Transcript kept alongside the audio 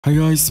Hi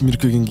guys,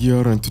 MIRKO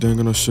here, and today I'm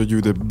gonna show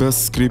you the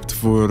best script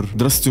for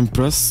Dress to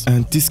Impress,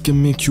 and this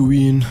can make you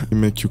win,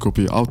 make you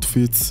copy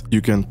outfits, you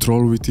can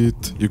troll with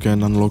it, you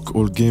can unlock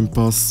all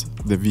Gamepass,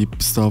 the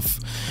VIP stuff,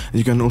 and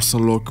you can also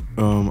unlock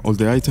all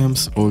the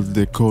items, all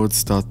the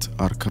codes that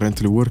are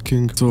currently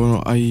working.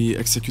 So I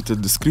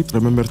executed the script.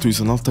 Remember to use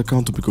an alt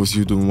account because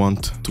you don't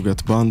want to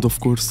get banned, of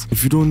course.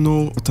 If you don't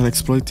know what an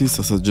exploit is,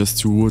 I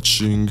suggest you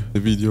watching the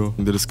video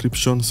in the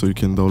description so you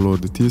can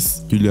download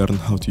this, you learn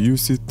how to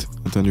use it,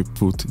 and then you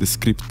put the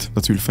script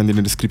that you'll find in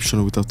the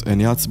description without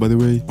any ads, by the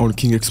way. On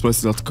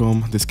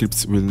kingexploits.com the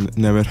scripts will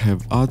never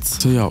have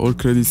ads. So yeah, all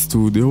credits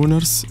to the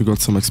owners. We got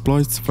some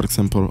exploits, for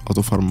example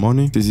auto farm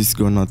money. This is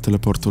gonna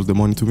teleport all the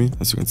money to me.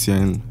 As you can see,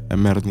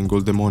 I'm earning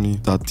all the money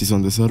that is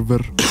on the server.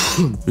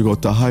 We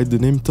got a hide the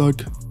name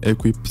tag,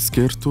 equip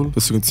scare tool.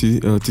 As you can see,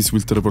 this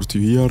will teleport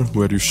you here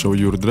where you show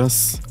your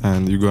dress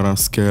and you're gonna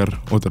scare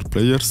other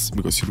players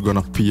because you're gonna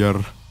appear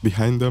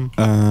behind them.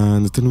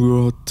 And then we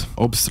got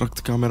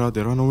obstruct camera,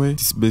 the runaway.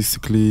 This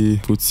basically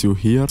puts you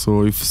here,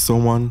 so if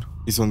someone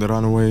is on the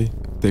runaway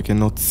they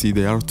cannot see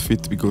the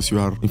outfit because you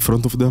are in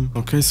front of them.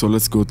 Okay, so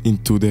let's go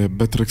into the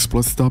better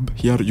exploits tab.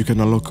 Here you can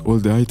unlock all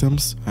the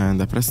items,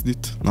 and I pressed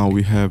it. Now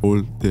we have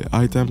all the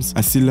items.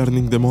 I'm still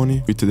learning the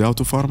money with the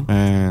auto farm,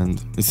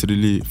 and it's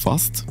really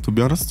fast, to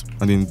be honest.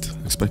 I didn't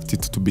expect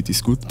it to be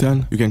this good.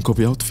 Then you can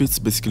copy outfits.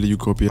 Basically you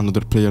copy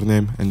another player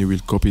name and you will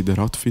copy their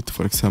outfit.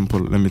 For example,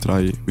 let me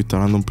try with a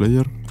random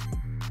player,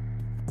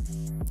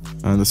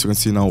 and as you can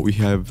see now we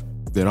have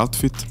their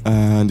outfit,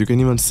 and you can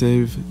even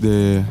save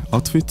the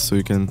outfit so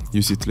you can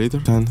use it later.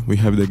 Then we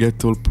have the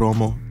get all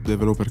promo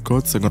developer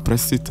codes. I'm gonna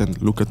press it and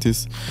look at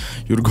this.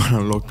 You're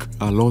gonna unlock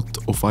a lot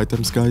of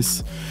items,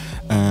 guys,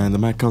 and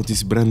my account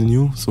is brand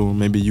new, so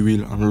maybe you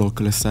will unlock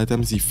less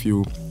items if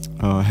you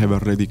have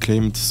already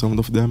claimed some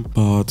of them.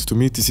 But to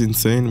me it is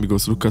insane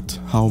because look at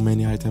how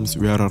many items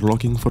we are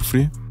unlocking for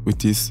free with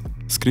this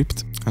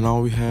script. And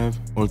now we have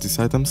all these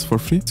items for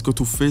free. Let's go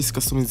to face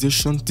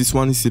customization. This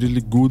one is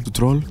really good to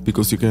troll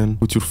because you can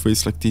put your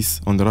face like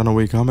this on the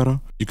runaway camera.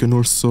 You can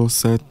also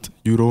set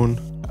your own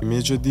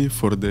image ID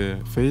for the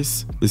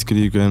face.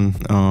 Basically you can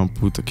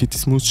put a kitty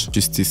smooch,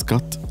 just this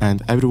cut,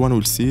 and everyone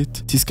will see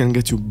it. This can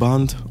get you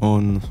banned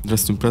on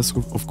Dress to Impress,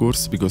 of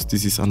course, because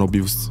this is an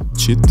obvious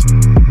cheat.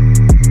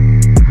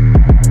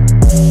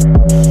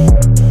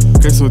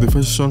 Okay, so the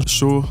fashion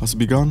show has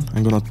begun.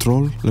 I'm gonna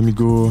troll. Let me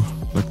go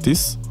like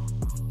this.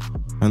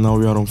 And now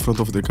we are in front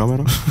of the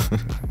camera.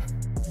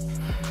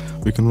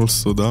 We can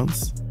also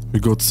dance. We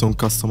got some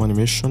custom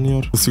animation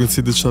here. As you can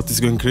see, the chat is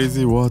going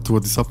crazy. What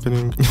is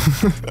happening?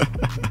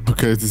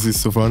 Okay, this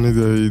is so funny.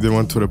 They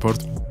want to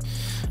report me.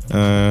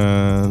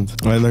 And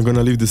I'm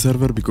gonna leave the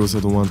server because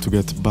I don't want to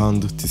get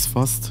banned this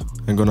fast.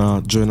 I'm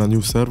gonna join a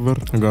new server.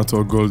 I'm gonna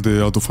toggle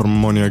the auto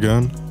farm money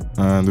again.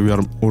 And we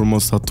are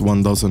almost at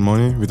 1000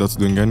 money without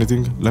doing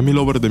anything. Let me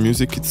lower the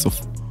music, it's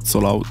so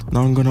loud.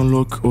 Now I'm gonna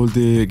unlock all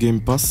the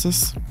game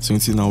passes. So you can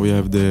see now we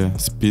have the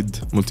speed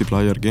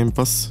multiplier game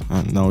pass,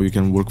 and now you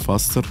can work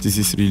faster. This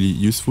is really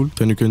useful.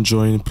 Then you can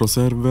join pro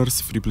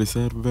servers, free play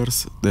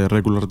servers, the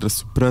regular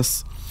Dress to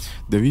Impress,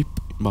 the VIP,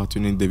 but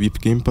you need the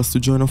VIP game pass to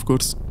join, of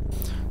course.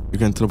 You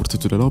can teleport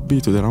to the lobby,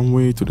 to the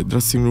runway, to the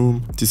dressing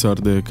room. These are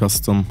the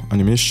custom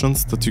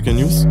animations that you can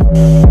use.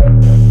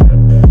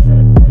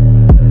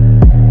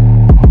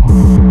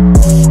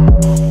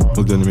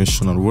 All the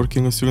animation are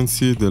working, as you can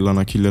see, the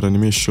Lana Killer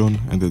animation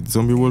and the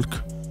zombie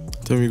walk.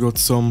 Then we got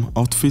some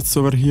outfits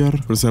over here,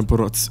 for example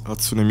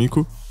Hatsune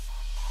Miku.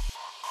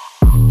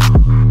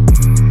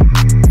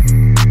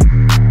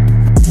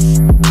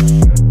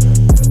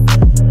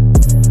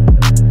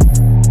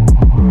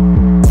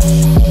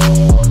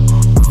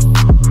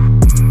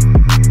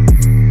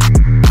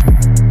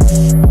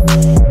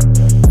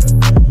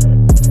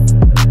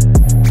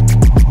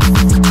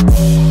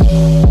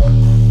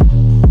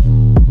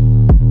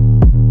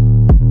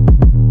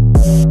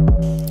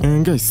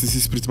 Guys, this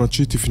is pretty much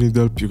it. If you need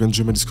help, you can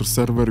join my Discord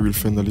server. You will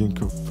find a link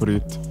for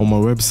it on my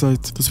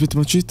website. That's pretty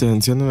much it,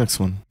 and see you in the next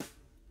one.